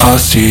I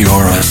see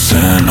you're a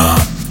sinner.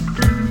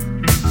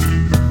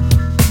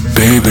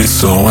 Baby,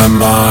 so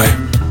am I.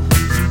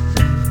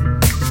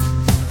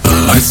 The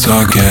lights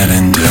are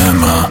getting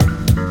dimmer,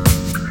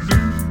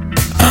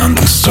 and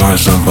the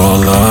stars have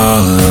all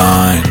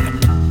aligned.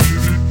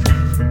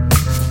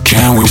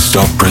 Can we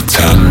stop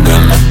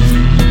pretending?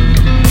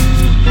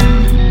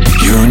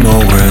 You know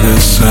where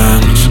this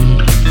ends.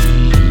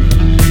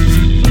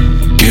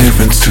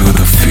 Give into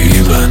the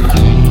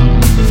feeling.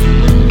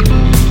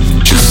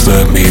 Just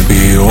let me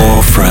be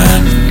your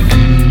friend.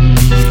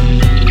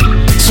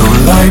 So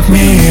light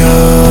me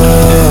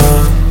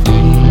up.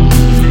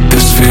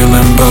 This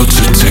feeling about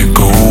to take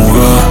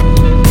over.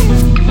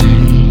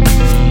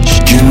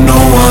 You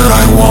know what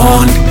I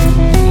want.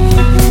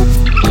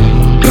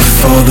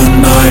 Before the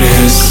night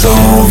is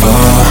over,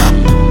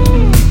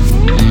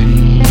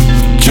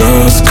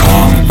 just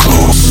come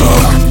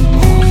closer.